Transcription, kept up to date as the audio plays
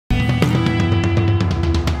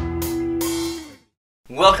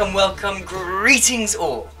Welcome, welcome, greetings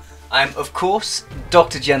all! I'm, of course,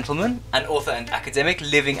 Dr. Gentleman, an author and academic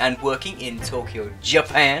living and working in Tokyo,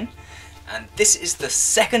 Japan. And this is the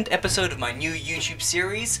second episode of my new YouTube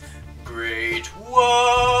series, Great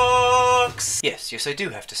Works! Yes, I do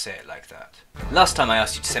have to say it like that. Last time I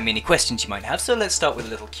asked you to send me any questions you might have, so let's start with a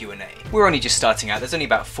little Q&A. We're only just starting out, there's only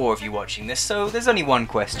about 4 of you watching this, so there's only one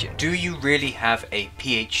question. Do you really have a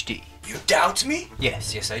PhD? You doubt me?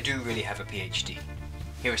 Yes, I do really have a PhD.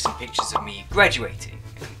 Here are some pictures of me graduating.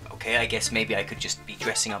 Okay, I guess maybe I could just be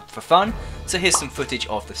dressing up for fun, so here's some footage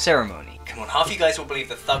of the ceremony. Come on, half you guys will believe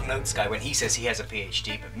the Thug Notes guy when he says he has a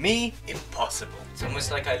PhD, but me? Impossible. It's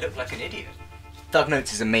almost like I look like an idiot. Thug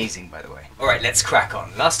Notes is amazing, by the way. Alright, let's crack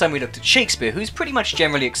on. Last time we looked at Shakespeare, who's pretty much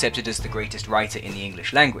generally accepted as the greatest writer in the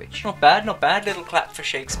English language. Not bad, little clap for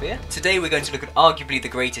Shakespeare. Today we're going to look at arguably the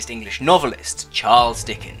greatest English novelist, Charles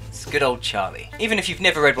Dickens. Good old Charlie. Even if you've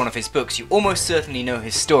never read one of his books, you almost certainly know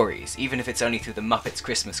his stories, even if it's only through the Muppets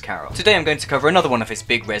Christmas Carol. Today I'm going to cover another one of his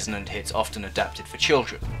big resonant hits often adapted for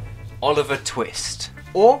children, Oliver Twist,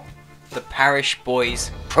 or The Parish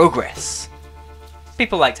Boy's Progress.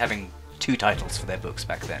 People liked having 2 titles for their books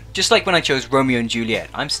back then. Just like when I chose Romeo and Juliet,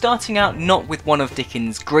 I'm starting out not with one of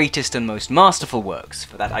Dickens' greatest and most masterful works.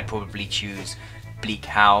 For that I'd probably choose Bleak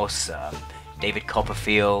House, David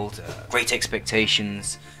Copperfield, Great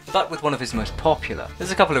Expectations, but with one of his most popular.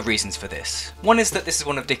 There's a couple of reasons for this. One is that this is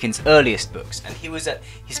one of Dickens' earliest books, and he was at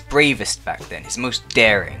his bravest back then, his most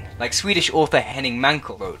daring. Like Swedish author Henning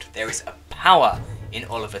Mankell wrote, there is a power in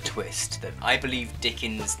Oliver Twist that I believe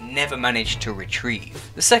Dickens never managed to retrieve.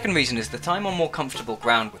 The second reason is that I'm on more comfortable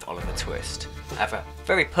ground with Oliver Twist. I have a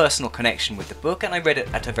very personal connection with the book, and I read it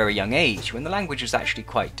at a very young age, when the language was actually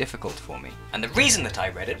quite difficult for me. And the reason that I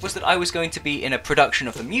read it was that I was going to be in a production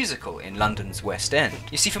of the musical in London's West End.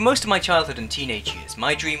 You see, for most of my childhood and teenage years,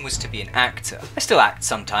 my dream was to be an actor. I still act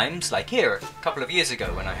sometimes, like here, a couple of years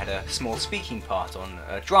ago when I had a small speaking part on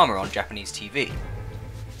a drama on Japanese TV.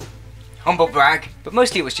 Humble brag, but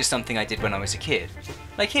mostly it was just something I did when I was a kid.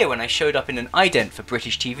 Like here when I showed up in an ident for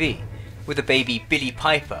British TV, with a baby Billy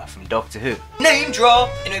Piper from Doctor Who. Name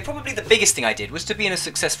drop! Anyway, probably the biggest thing I did was to be in a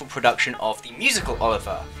successful production of the musical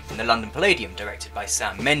Oliver in the London Palladium, directed by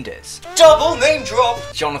Sam Mendes. Double name drop!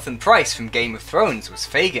 Jonathan Pryce from Game of Thrones was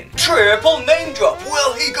Fagin. Triple name drop!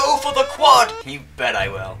 Will he go for the quad? You bet I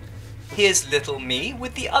will. Here's little me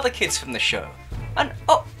with the other kids from the show. And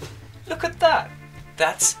oh, look at that!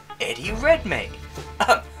 That's Eddie Redmayne.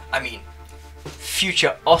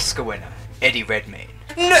 Future Oscar winner, Eddie Redmayne.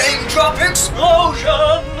 Name drop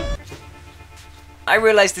explosion! I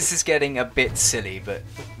realise this is getting a bit silly, but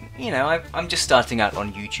you know, I'm just starting out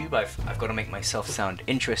on YouTube. I've got to make myself sound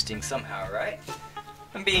interesting somehow, right?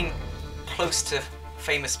 And being close to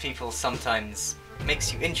famous people sometimes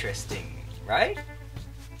makes you interesting, right?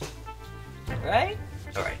 Right?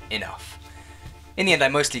 Alright, enough. In the end, I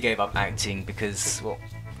mostly gave up acting because, well,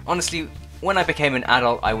 honestly, when I became an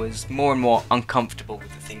adult, I was more and more uncomfortable with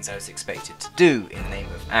the things I was expected to do in the name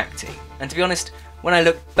of acting. And to be honest, when I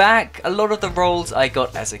look back, a lot of the roles I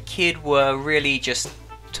got as a kid were really just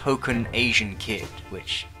token Asian kid,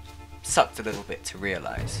 which sucked a little bit to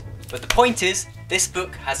realise. But the point is, this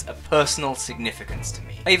book has a personal significance to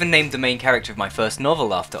me. I even named the main character of my first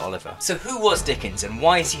novel after Oliver. So who was Dickens, and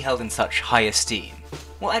why is he held in such high esteem?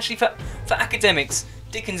 Well, actually, for academics,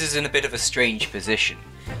 Dickens is in a bit of a strange position.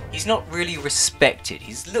 He's not really respected,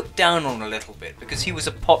 he's looked down on a little bit because he was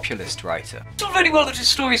a populist writer. It's all very well that his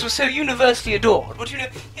stories were so universally adored, but you know,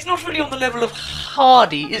 he's not really on the level of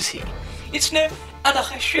Hardy, is he? It's no à la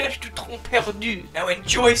recherche du temps perdu. Now when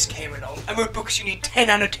Joyce came along and wrote books you need 10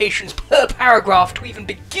 annotations per paragraph to even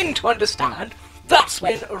begin to understand, that's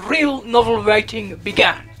when real novel writing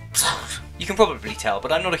began. You can probably tell,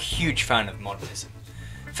 but I'm not a huge fan of modernism.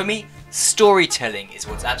 For me, storytelling is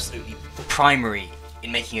what's absolutely primary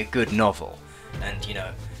in making a good novel, and you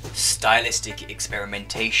know, stylistic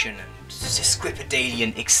experimentation and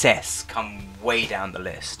sesquipedalian excess come way down the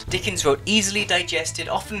list. Dickens wrote easily digested,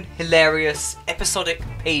 often hilarious, episodic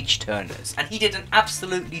page-turners, and he did an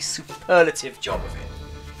absolutely superlative job of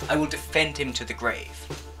it. I will defend him to the grave.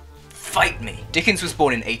 Fight me! Dickens was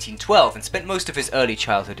born in 1812 and spent most of his early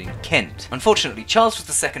childhood in Kent. Unfortunately, Charles was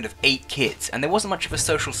the second of 8 kids, and there wasn't much of a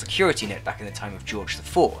social security net back in the time of George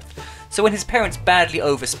IV. So when his parents badly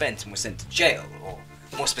overspent and were sent to jail, or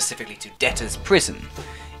more specifically to debtor's prison,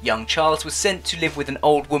 young Charles was sent to live with an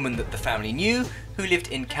old woman that the family knew, who lived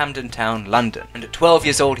in Camden Town, London. And at 12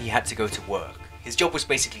 years old he had to go to work. His job was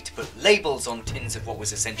basically to put labels on tins of what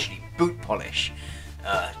was essentially boot polish,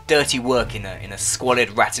 dirty work in a squalid,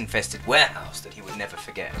 rat-infested warehouse that he would never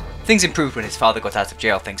forget. Things improved when his father got out of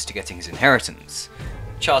jail thanks to getting his inheritance.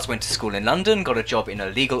 Charles went to school in London, got a job in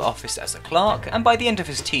a legal office as a clerk, and by the end of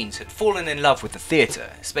his teens had fallen in love with the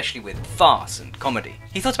theatre, especially with farce and comedy.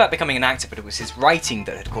 He thought about becoming an actor, but it was his writing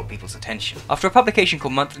that had caught people's attention. After a publication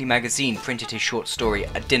called Monthly Magazine printed his short story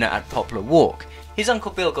A Dinner at Poplar Walk, his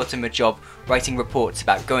Uncle Bill got him a job writing reports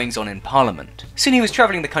about goings-on in Parliament. Soon he was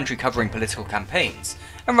travelling the country covering political campaigns,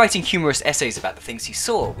 and writing humorous essays about the things he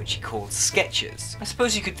saw, which he called sketches. I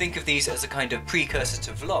suppose you could think of these as a kind of precursor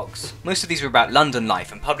to vlogs. Most of these were about London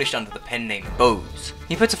life and published under the pen name Bose.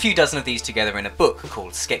 He put a few dozen of these together in a book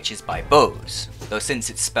called Sketches by Bose, though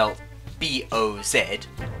since it's spelt B-O-Z,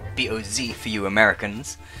 B-O-Z for you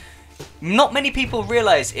Americans, not many people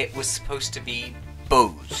realise it was supposed to be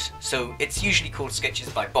Bose, so it's usually called Sketches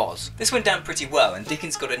by Boz. This went down pretty well, and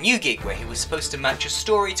Dickens got a new gig where he was supposed to match a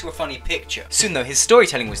story to a funny picture. Soon though, his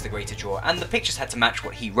storytelling was the greater draw, and the pictures had to match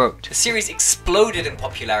what he wrote. The series exploded in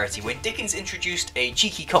popularity when Dickens introduced a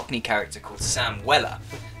cheeky Cockney character called Sam Weller.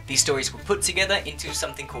 These stories were put together into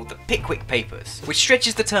something called the Pickwick Papers, which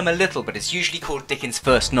stretches the term a little but is usually called Dickens'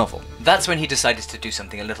 first novel. That's when he decided to do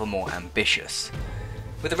something a little more ambitious.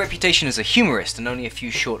 With a reputation as a humorist and only a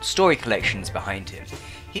few short story collections behind him,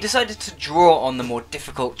 he decided to draw on the more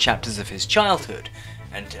difficult chapters of his childhood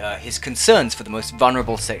and his concerns for the most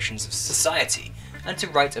vulnerable sections of society, and to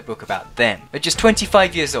write a book about them. At just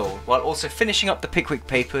 25 years old, while also finishing up the Pickwick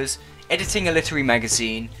Papers, editing a literary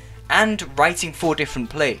magazine, and writing 4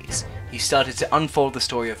 different plays, he started to unfold the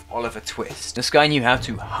story of Oliver Twist. This guy knew how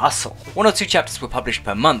to hustle. 1 or 2 chapters were published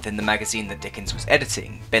per month in the magazine that Dickens was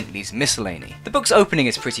editing, Bentley's Miscellany. The book's opening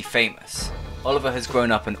is pretty famous. Oliver has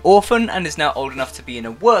grown up an orphan and is now old enough to be in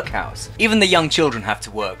a workhouse. Even the young children have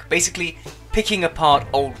to work, basically picking apart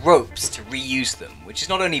old ropes to reuse them, which is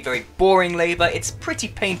not only very boring labour, it's pretty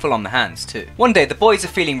painful on the hands too. One day the boys are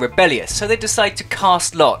feeling rebellious, so they decide to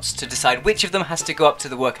cast lots to decide which of them has to go up to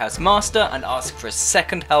the workhouse master and ask for a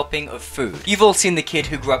second helping of food. You've all seen the kid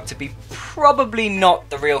who grew up to be probably not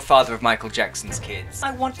the real father of Michael Jackson's kids.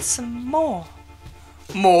 I want some more.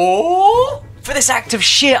 More? For this act of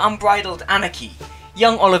sheer unbridled anarchy,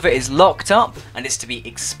 young Oliver is locked up and is to be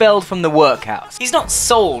expelled from the workhouse. He's not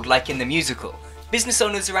sold like in the musical. Business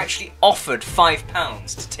owners are actually offered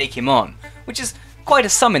 £5 to take him on, which is quite a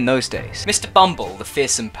sum in those days. Mr. Bumble, the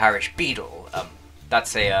fearsome parish beadle,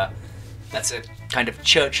 that's a kind of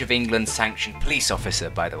Church of England sanctioned police officer,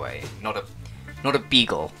 by the way, not a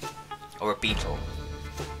beagle or a beetle.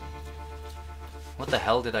 What the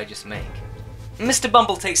hell did I just make? Mr.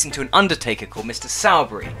 Bumble takes him to an undertaker called Mr.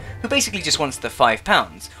 Sowerberry, who basically just wants the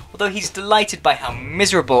 £5, although he's delighted by how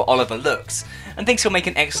miserable Oliver looks, and thinks he'll make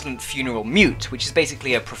an excellent funeral mute, which is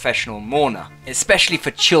basically a professional mourner, especially for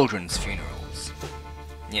children's funerals.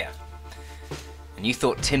 Yeah. And you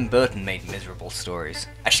thought Tim Burton made miserable stories.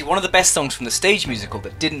 Actually, one of the best songs from the stage musical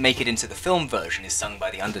that didn't make it into the film version is sung by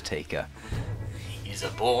the Undertaker. He's a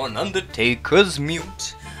born undertaker's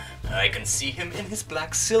mute. I can see him in his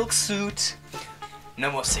black silk suit. No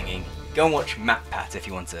more singing. Go and watch MatPat if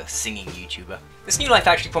you want a singing YouTuber. This new life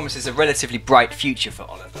actually promises a relatively bright future for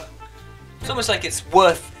Oliver. It's almost like it's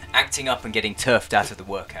worth acting up and getting turfed out of the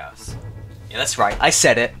workhouse. Yeah, that's right, I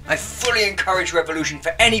said it. I fully encourage revolution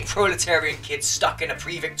for any proletarian kid stuck in a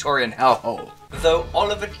pre-Victorian hellhole. Though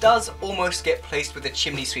Oliver does almost get placed with a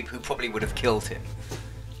chimney sweep who probably would have killed him.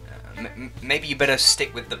 Maybe you better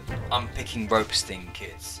stick with the unpicking ropes thing,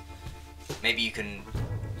 kids. Maybe you can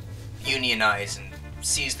unionize and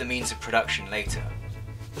seize the means of production later.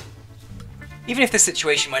 Even if this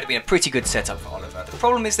situation might have been a pretty good setup for Oliver, the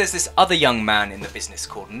problem is there's this other young man in the business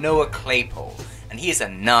called Noah Claypole, and he is a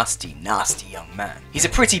nasty, nasty young man. He's a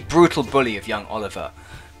pretty brutal bully of young Oliver,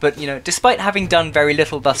 but you know, despite having done very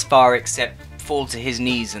little thus far except fall to his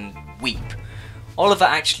knees and weep, Oliver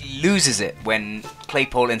actually loses it when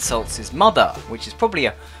Claypole insults his mother, which is probably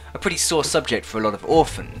a pretty sore subject for a lot of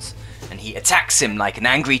orphans, and he attacks him like an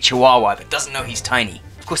angry chihuahua that doesn't know he's tiny.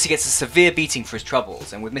 Of course, he gets a severe beating for his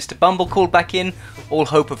troubles, and with Mr. Bumble called back in, all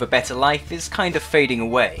hope of a better life is kind of fading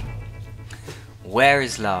away. Where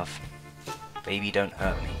is love? Baby, don't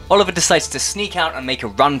hurt me. Oliver decides to sneak out and make a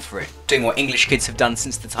run for it, doing what English kids have done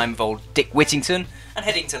since the time of old Dick Whittington, and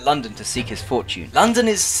heading to London to seek his fortune. London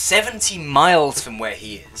is 70 miles from where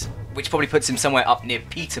he is, which probably puts him somewhere up near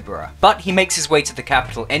Peterborough. But he makes his way to the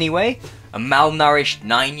capital anyway, a malnourished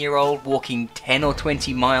 9-year-old walking 10 or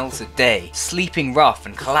 20 miles a day, sleeping rough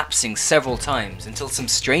and collapsing several times until some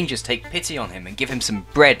strangers take pity on him and give him some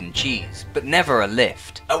bread and cheese, but never a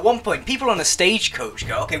lift. At one point, people on a stagecoach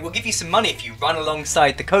go, okay, we'll give you some money if you run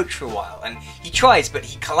alongside the coach for a while, and he tries, but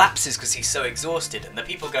he collapses because he's so exhausted, and the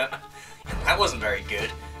people go, that wasn't very good,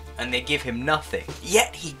 and they give him nothing.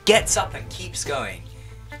 Yet he gets up and keeps going.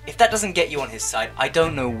 If that doesn't get you on his side, I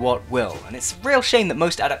don't know what will, and it's a real shame that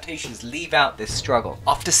most adaptations leave out this struggle.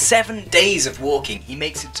 After 7 days of walking, he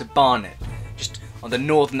makes it to Barnet, just on the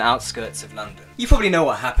northern outskirts of London. You probably know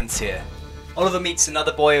what happens here. Oliver meets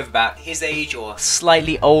another boy of about his age or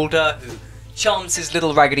slightly older who charms his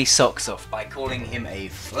little raggedy socks off by calling him a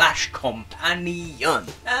flash companion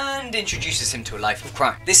and introduces him to a life of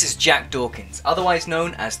crime. This is Jack Dawkins, otherwise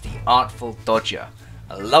known as the Artful Dodger,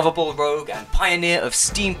 a lovable rogue and pioneer of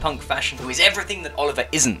steampunk fashion who is everything that Oliver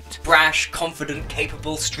isn't. Brash, confident,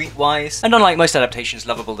 capable, streetwise, and unlike most adaptations,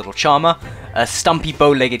 lovable little charmer, a stumpy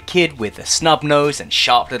bow-legged kid with a snub nose and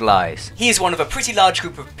sharp little eyes. He is one of a pretty large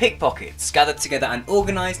group of pickpockets gathered together and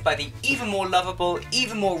organised by the even more lovable,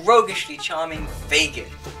 even more roguishly charming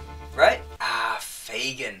Fagin. Right? Ah,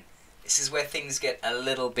 Fagin. This is where things get a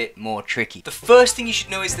little bit more tricky. The first thing you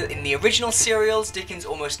should know is that in the original serials, Dickens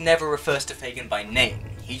almost never refers to Fagin by name.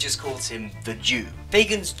 He just calls him the Jew.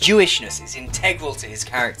 Fagin's Jewishness is integral to his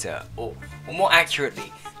character, or more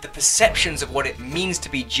accurately, the perceptions of what it means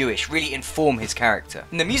to be Jewish really inform his character.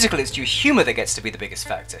 In the musical, it's Jewish humour that gets to be the biggest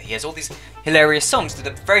factor. He has all these hilarious songs that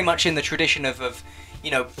are very much in the tradition of you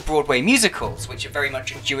know, Broadway musicals, which are very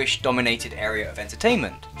much a Jewish-dominated area of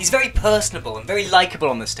entertainment. He's very personable and very likeable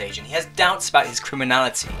on the stage, and he has doubts about his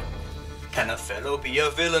criminality. Can a fellow be a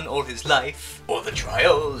villain all his life? Or the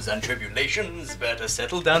trials and tribulations, better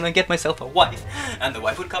settle down and get myself a wife. And the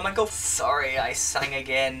wife would come and go, sorry, I sang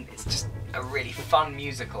again. It's just a really fun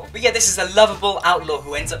musical. But yeah, this is a lovable outlaw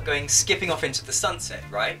who ends up going skipping off into the sunset,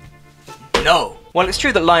 right? No! While it's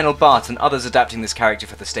true that Lionel Bart and others adapting this character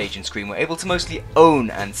for the stage and screen were able to mostly own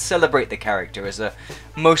and celebrate the character as a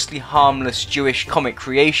mostly harmless Jewish comic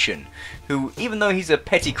creation, who, even though he's a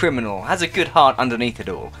petty criminal, has a good heart underneath it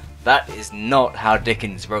all, that is not how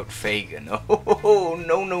Dickens wrote Fagin. Oh,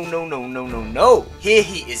 no, no, no, no, no, no, no! Here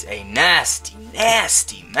he is a nasty,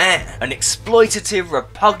 nasty man. An exploitative,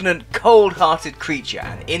 repugnant, cold-hearted creature,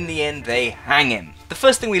 and in the end they hang him. The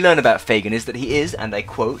first thing we learn about Fagin is that he is, and I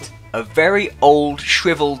quote, a very old,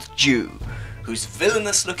 shriveled Jew, whose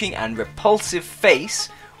villainous-looking and repulsive face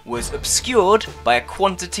was obscured by a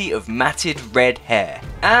quantity of matted red hair.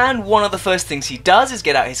 And one of the first things he does is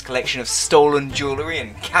get out his collection of stolen jewellery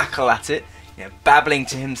and cackle at it, you know, babbling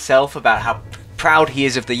to himself about how proud he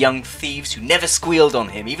is of the young thieves who never squealed on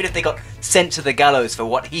him, even if they got sent to the gallows for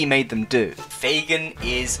what he made them do. Fagin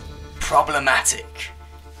is problematic,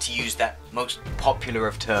 to use that most popular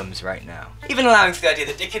of terms right now. Even allowing for the idea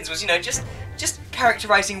that Dickens was, you know, just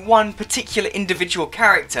characterising one particular individual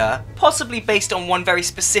character, possibly based on one very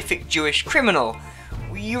specific Jewish criminal,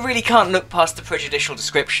 you really can't look past the prejudicial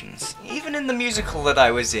descriptions. Even in the musical that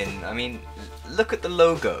I was in, I mean, look at the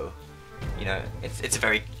logo. You know, it's a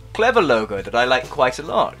very clever logo that I like quite a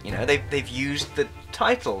lot. You know, they've used the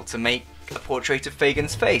title to make a portrait of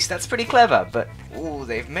Fagin's face. That's pretty clever, but ooh,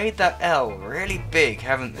 they've made that L really big,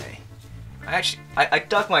 haven't they? I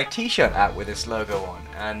dug my t-shirt out with this logo on,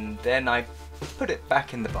 and then I put it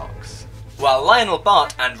back in the box. While Lionel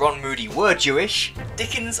Bart and Ron Moody were Jewish,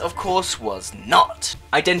 Dickens, of course, was not.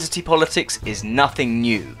 Identity politics is nothing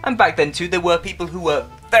new, and back then too there were people who were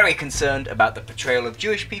very concerned about the portrayal of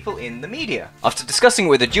Jewish people in the media. After discussing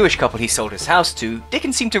with a Jewish couple he sold his house to,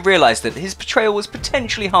 Dickens seemed to realise that his portrayal was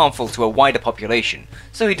potentially harmful to a wider population,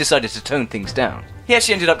 so he decided to tone things down. He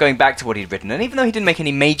actually ended up going back to what he'd written, and even though he didn't make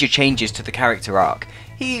any major changes to the character arc,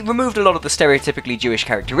 he removed a lot of the stereotypically Jewish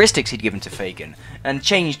characteristics he'd given to Fagin, and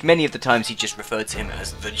changed many of the times he just referred to him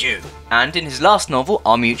as the Jew. And in his last novel,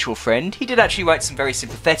 Our Mutual Friend, he did actually write some very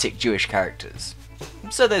sympathetic Jewish characters.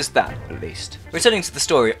 So there's that, at least. Returning to the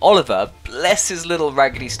story, Oliver, bless his little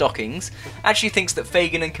raggedy stockings, actually thinks that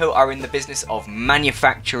Fagin and co are in the business of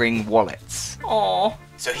manufacturing wallets. Aww.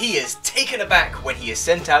 So he is taken aback when he is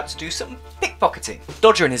sent out to do some pickpocketing.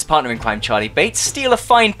 Dodger and his partner in crime, Charlie Bates, steal a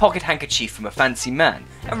fine pocket handkerchief from a fancy man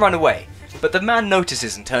and run away. But the man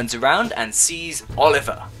notices and turns around and sees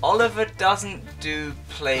Oliver. Oliver doesn't do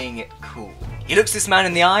playing it cool. He looks this man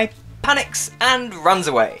in the eye, panics, and runs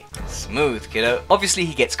away. Smooth, kiddo. Obviously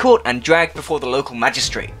he gets caught and dragged before the local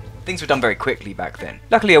magistrate. Things were done very quickly back then.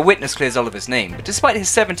 Luckily a witness clears Oliver's name, but despite his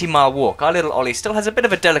 70-mile walk, our little Ollie still has a bit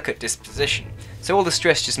of a delicate disposition, so all the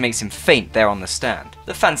stress just makes him faint there on the stand.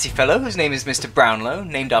 The fancy fellow, whose name is Mr. Brownlow,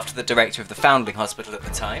 named after the director of the Foundling Hospital at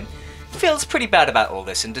the time, feels pretty bad about all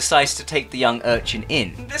this and decides to take the young urchin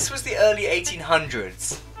in. This was the early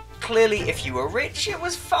 1800s. Clearly, if you were rich, it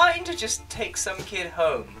was fine to just take some kid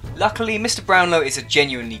home. Luckily, Mr. Brownlow is a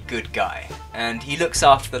genuinely good guy, and he looks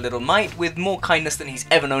after the little mite with more kindness than he's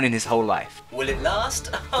ever known in his whole life. Will it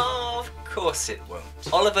last? Oh, of course it won't.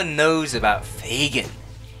 Oliver knows about Fagin.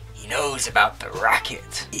 He knows about the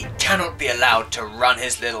racket. It cannot be allowed to run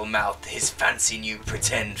his little mouth to his fancy new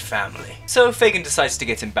pretend family. So Fagin decides to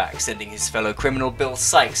get him back, sending his fellow criminal Bill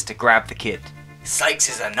Sikes to grab the kid. Sikes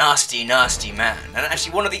is a nasty, nasty man, and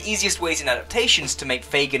actually one of the easiest ways in adaptations to make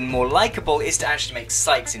Fagin more likeable is to actually make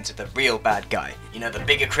Sikes into the real bad guy. You know, the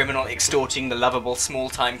bigger criminal extorting the lovable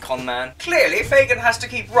small-time con man. Clearly, Fagin has to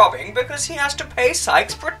keep robbing because he has to pay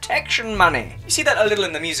Sikes protection money. You see that a little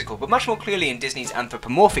in the musical, but much more clearly in Disney's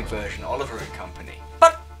anthropomorphic version, Oliver and Company.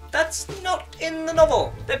 But that's not in the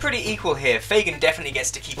novel. They're pretty equal here. Fagin definitely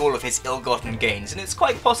gets to keep all of his ill-gotten gains, and it's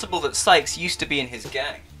quite possible that Sikes used to be in his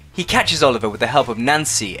gang. He catches Oliver with the help of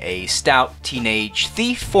Nancy, a stout teenage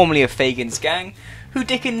thief formerly of Fagin's gang, who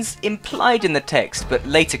Dickens implied in the text but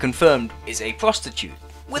later confirmed is a prostitute,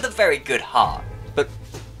 with a very good heart, but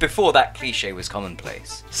before that cliche was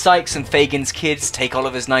commonplace. Sikes and Fagin's kids take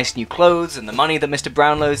Oliver's nice new clothes and the money that Mr.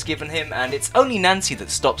 Brownlow's given him, and it's only Nancy that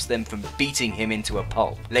stops them from beating him into a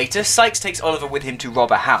pulp. Later, Sikes takes Oliver with him to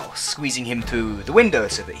rob a house, squeezing him through the window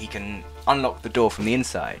so that he can unlock the door from the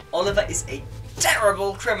inside. Oliver is a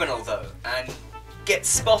terrible criminal though, and gets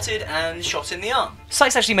spotted and shot in the arm.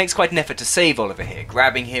 Sikes actually makes quite an effort to save Oliver here,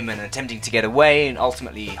 grabbing him and attempting to get away and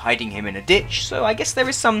ultimately hiding him in a ditch, so I guess there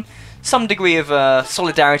is some degree of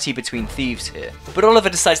solidarity between thieves here. But Oliver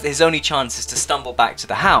decides that his only chance is to stumble back to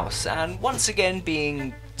the house, and once again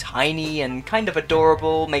being tiny and kind of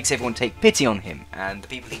adorable makes everyone take pity on him, and the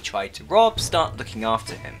people he tried to rob start looking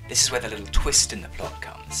after him. This is where the little twist in the plot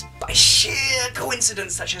comes. By sheer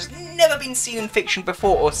coincidence such as never been seen in fiction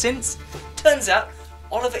before or since, turns out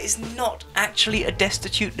Oliver is not actually a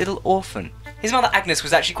destitute little orphan. His mother Agnes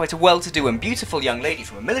was actually quite a well-to-do and beautiful young lady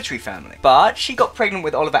from a military family, but she got pregnant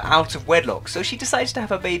with Oliver out of wedlock, so she decides to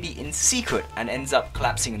have her baby in secret and ends up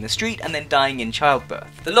collapsing in the street and then dying in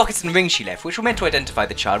childbirth. The locket and ring she left, which were meant to identify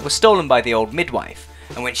the child, were stolen by the old midwife,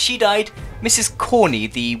 and when she died, Mrs. Corney,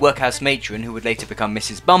 the workhouse matron who would later become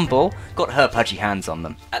Mrs. Bumble, got her pudgy hands on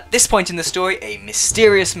them. At this point in the story, a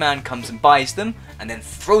mysterious man comes and buys them, and then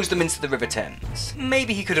throws them into the River Thames.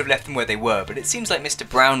 Maybe he could have left them where they were, but it seems like Mr.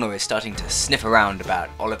 Brownlow is starting to sniff around about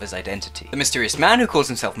Oliver's identity. The mysterious man, who calls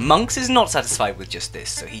himself Monks, is not satisfied with just this,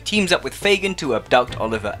 so he teams up with Fagin to abduct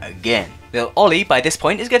Oliver again. Little Ollie, by this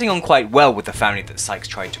point, is getting on quite well with the family that Sikes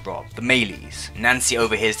tried to rob, the Maylies. Nancy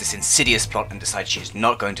overhears this insidious plot and decides she is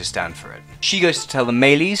not going to stand for it. She goes to tell the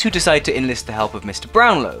Maylies, who decide to enlist the help of Mr.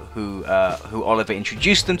 Brownlow, who Oliver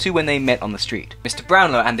introduced them to when they met on the street. Mr.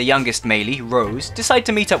 Brownlow and the youngest Maylie, Rose, decide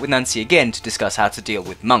to meet up with Nancy again to discuss how to deal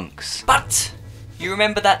with Monks. But you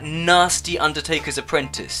remember that nasty Undertaker's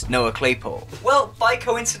apprentice, Noah Claypole? Well, by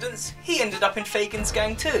coincidence, he ended up in Fagin's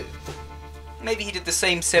gang too. Maybe he did the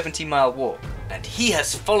same 70-mile walk, and he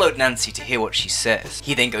has followed Nancy to hear what she says.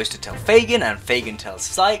 He then goes to tell Fagin, and Fagin tells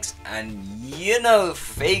Sikes, and you know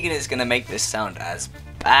Fagin is gonna make this sound as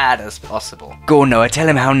bad as possible. Go on, Noah, tell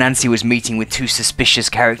him how Nancy was meeting with two suspicious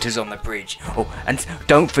characters on the bridge. Oh, and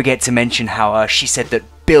don't forget to mention how she said that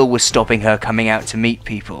Bill was stopping her coming out to meet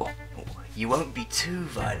people. Oh, you won't be too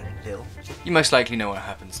violent, Bill. You most likely know what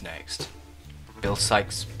happens next. Bill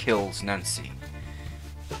Sikes kills Nancy.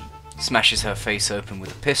 Smashes her face open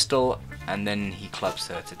with a pistol, and then he clubs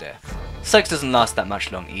her to death. Sikes doesn't last that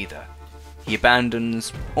much long either. He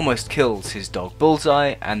abandons, almost kills his dog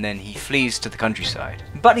Bullseye, and then he flees to the countryside.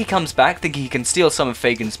 But he comes back thinking he can steal some of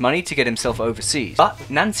Fagin's money to get himself overseas. But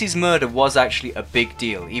Nancy's murder was actually a big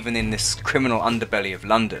deal, even in this criminal underbelly of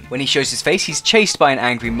London. When he shows his face, he's chased by an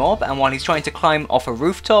angry mob, and while he's trying to climb off a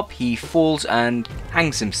rooftop, he falls and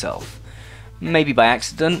hangs himself. Maybe by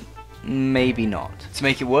accident, maybe not. To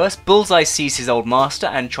make it worse, Bullseye sees his old master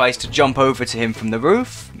and tries to jump over to him from the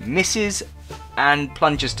roof, misses, and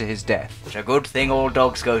plunges to his death. It's a good thing all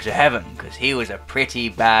dogs go to heaven, because he was a pretty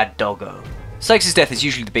bad doggo. Sikes' death is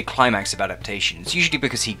usually the big climax of adaptations, usually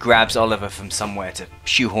because he grabs Oliver from somewhere to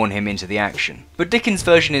shoehorn him into the action. But Dickens'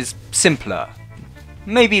 version is simpler,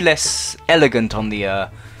 maybe less elegant on the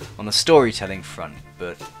storytelling front,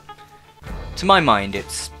 but to my mind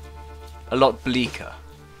it's a lot bleaker.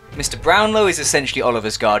 Mr. Brownlow is essentially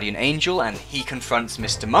Oliver's guardian angel, and he confronts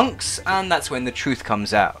Mr. Monks, and that's when the truth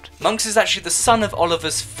comes out. Monks is actually the son of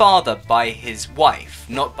Oliver's father by his wife,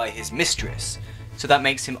 not by his mistress, so that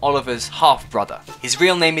makes him Oliver's half-brother. His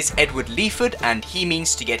real name is Edward Leaford, and he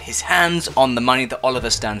means to get his hands on the money that Oliver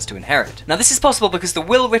stands to inherit. Now this is possible because the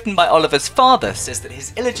will written by Oliver's father says that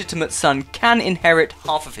his illegitimate son can inherit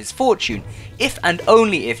half of his fortune, if and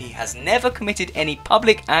only if he has never committed any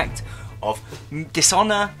public act of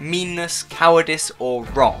dishonour, meanness, cowardice, or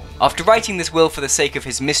wrong. After writing this will for the sake of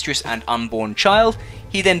his mistress and unborn child,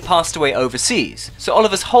 he then passed away overseas. So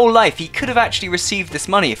Oliver's whole life he could have actually received this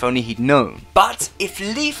money if only he'd known. But if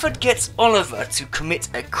Leaford gets Oliver to commit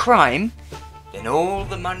a crime, then all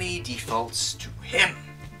the money defaults to him.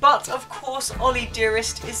 But of course Ollie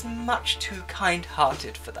Dearest is much too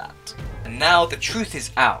kind-hearted for that. And now the truth is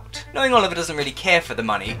out. Knowing Oliver doesn't really care for the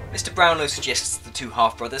money, Mr. Brownlow suggests the two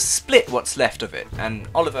half-brothers split what's left of it, and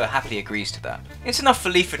Oliver happily agrees to that. It's enough for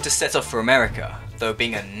Leaford to set off for America, though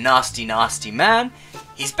being a nasty, nasty man,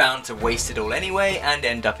 he's bound to waste it all anyway and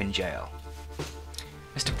end up in jail.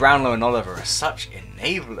 Mr. Brownlow and Oliver are such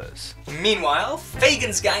enablers. Meanwhile,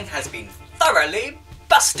 Fagin's gang has been thoroughly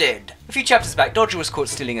busted! A few chapters back, Dodger was caught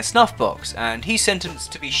stealing a snuff box, and he's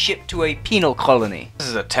sentenced to be shipped to a penal colony. This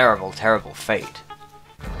is a terrible, terrible fate.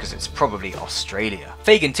 Because it's probably Australia.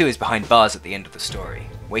 Fagin too is behind bars at the end of the story,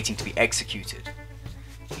 waiting to be executed.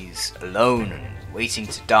 He's alone and waiting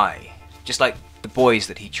to die, just like the boys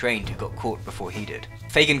that he trained who got caught before he did.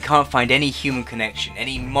 Fagin can't find any human connection,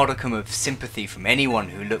 any modicum of sympathy from anyone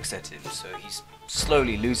who looks at him, so he's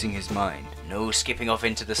slowly losing his mind. No skipping off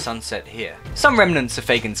into the sunset here. Some remnants of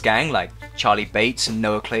Fagin's gang, like Charlie Bates and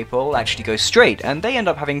Noah Claypole, actually go straight, and they end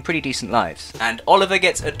up having pretty decent lives. And Oliver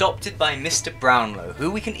gets adopted by Mr. Brownlow,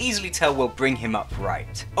 who we can easily tell will bring him up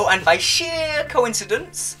right. Oh, and by sheer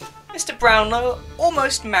coincidence, Mr. Brownlow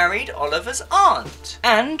almost married Oliver's aunt.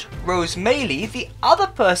 And Rose Maylie, the other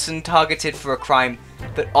person targeted for a crime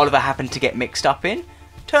that Oliver happened to get mixed up in,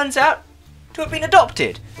 turns out to have been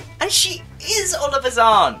adopted. And she is Oliver's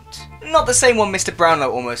aunt. Not the same one Mr.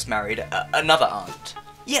 Brownlow almost married, another aunt.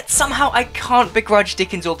 Yet somehow I can't begrudge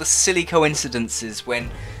Dickens all the silly coincidences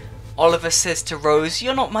when Oliver says to Rose,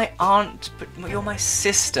 "You're not my aunt, but you're my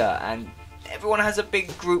sister," and everyone has a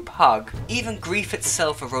big group hug. Even grief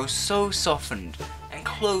itself arose so softened and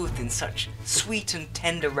clothed in such sweet and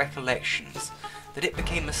tender recollections that it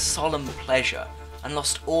became a solemn pleasure and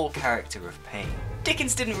lost all character of pain.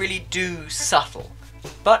 Dickens didn't really do subtle,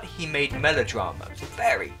 but he made melodrama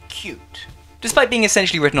very cute. Despite being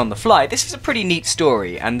essentially written on the fly, this is a pretty neat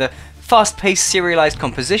story, and the fast-paced serialized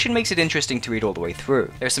composition makes it interesting to read all the way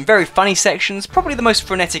through. There are some very funny sections, probably the most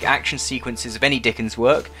frenetic action sequences of any Dickens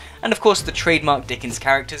work, and of course the trademark Dickens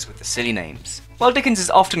characters with the silly names. While Dickens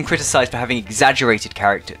is often criticised for having exaggerated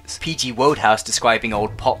characters, P.G. Wodehouse describing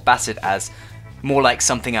old Pop Bassett as more like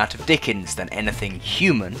something out of Dickens than anything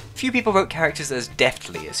human, few people wrote characters as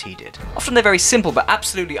deftly as he did. Often they're very simple but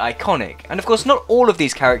absolutely iconic, and of course not all of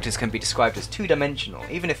these characters can be described as two-dimensional,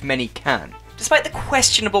 even if many can. Despite the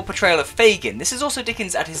questionable portrayal of Fagin, this is also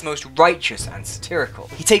Dickens at his most righteous and satirical.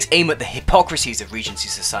 He takes aim at the hypocrisies of Regency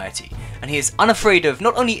society, and he is unafraid of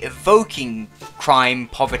not only evoking crime,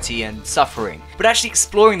 poverty, and suffering, but actually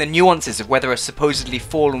exploring the nuances of whether a supposedly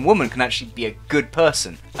fallen woman can actually be a good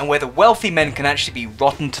person, and whether wealthy men can actually be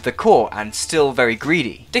rotten to the core and still very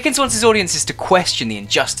greedy. Dickens wants his audiences to question the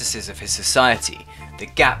injustices of his society, the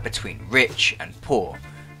gap between rich and poor,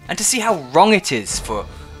 and to see how wrong it is for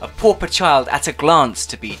a pauper child at a glance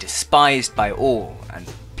to be despised by all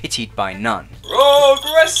and pitied by none.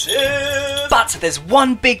 Progressive! But there's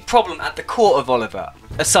one big problem at the core of Oliver,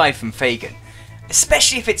 aside from Fagin,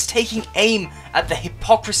 especially if it's taking aim at the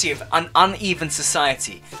hypocrisy of an uneven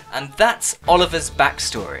society, and that's Oliver's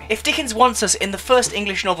backstory. If Dickens wants us in the first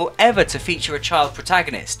English novel ever to feature a child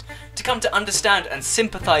protagonist, to come to understand and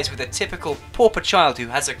sympathise with a typical pauper child who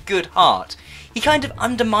has a good heart, he kind of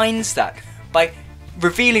undermines that by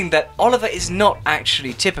revealing that Oliver is not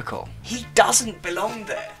actually typical. He doesn't belong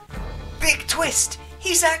there. Big twist!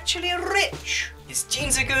 He's actually rich! His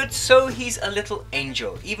genes are good, so he's a little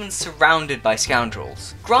angel, even surrounded by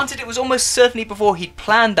scoundrels. Granted, it was almost certainly before he'd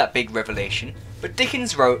planned that big revelation, but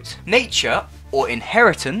Dickens wrote, "Nature, or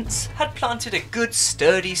inheritance, had planted a good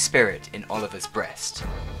sturdy spirit in Oliver's breast.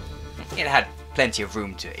 It had plenty of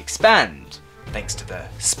room to expand, thanks to the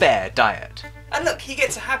spare diet." And look, he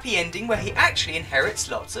gets a happy ending where he actually inherits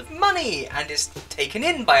lots of money and is taken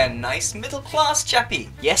in by a nice middle-class chappie.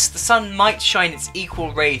 Yes, the sun might shine its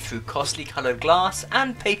equal ray through costly coloured glass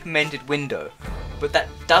and paper-mended window, but that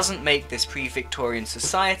doesn't make this pre-Victorian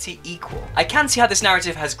society equal. I can see how this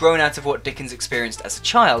narrative has grown out of what Dickens experienced as a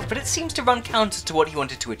child, but it seems to run counter to what he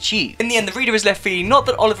wanted to achieve. In the end, the reader is left feeling not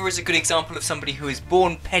that Oliver is a good example of somebody who is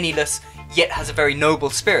born penniless, yet has a very noble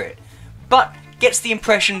spirit, but gets the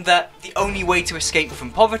impression that the only way to escape from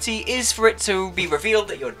poverty is for it to be revealed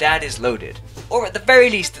that your dad is loaded. Or at the very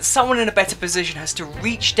least that someone in a better position has to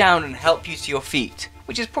reach down and help you to your feet,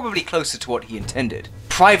 which is probably closer to what he intended.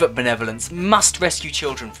 private benevolence must rescue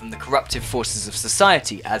children from the corruptive forces of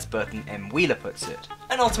society, as Burton M. Wheeler puts it.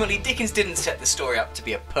 And ultimately, Dickens didn't set the story up to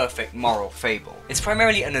be a perfect moral fable. It's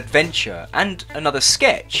primarily an adventure and another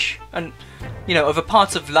sketch, and, you know, of a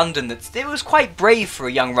part of London that it was quite brave for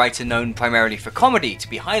a young writer known primarily for comedy to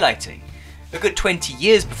be highlighting. A good 20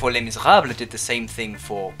 years before Les Miserables did the same thing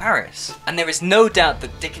for Paris. And there is no doubt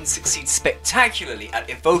that Dickens succeeds spectacularly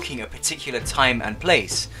at evoking a particular time and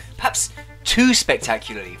place. Perhaps too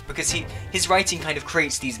spectacularly, because his writing kind of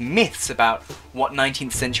creates these myths about what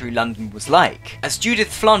 19th century London was like. As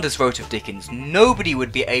Judith Flanders wrote of Dickens, nobody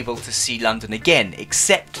would be able to see London again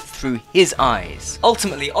except through his eyes.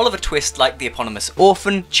 Ultimately, Oliver Twist, like the eponymous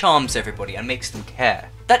orphan, charms everybody and makes them care.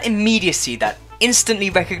 That immediacy, that instantly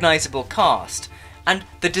recognisable cast, and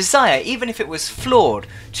the desire, even if it was flawed,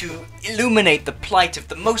 to illuminate the plight of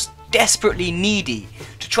the most desperately needy,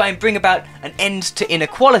 to try and bring about an end to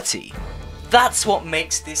inequality. That's what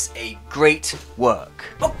makes this a great work.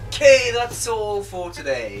 Okay, that's all for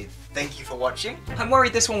today. Thank you for watching. I'm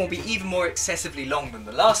worried this one will be even more excessively long than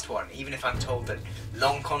the last one, even if I'm told that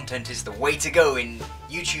long content is the way to go in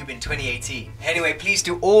YouTube in 2018. Anyway, please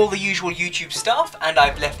do all the usual YouTube stuff, and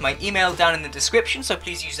I've left my email down in the description, so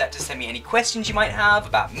please use that to send me any questions you might have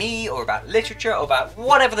about me, or about literature, or about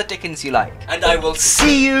whatever the Dickens you like. And I will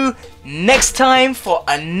see you next time for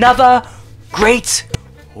another great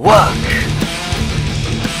work.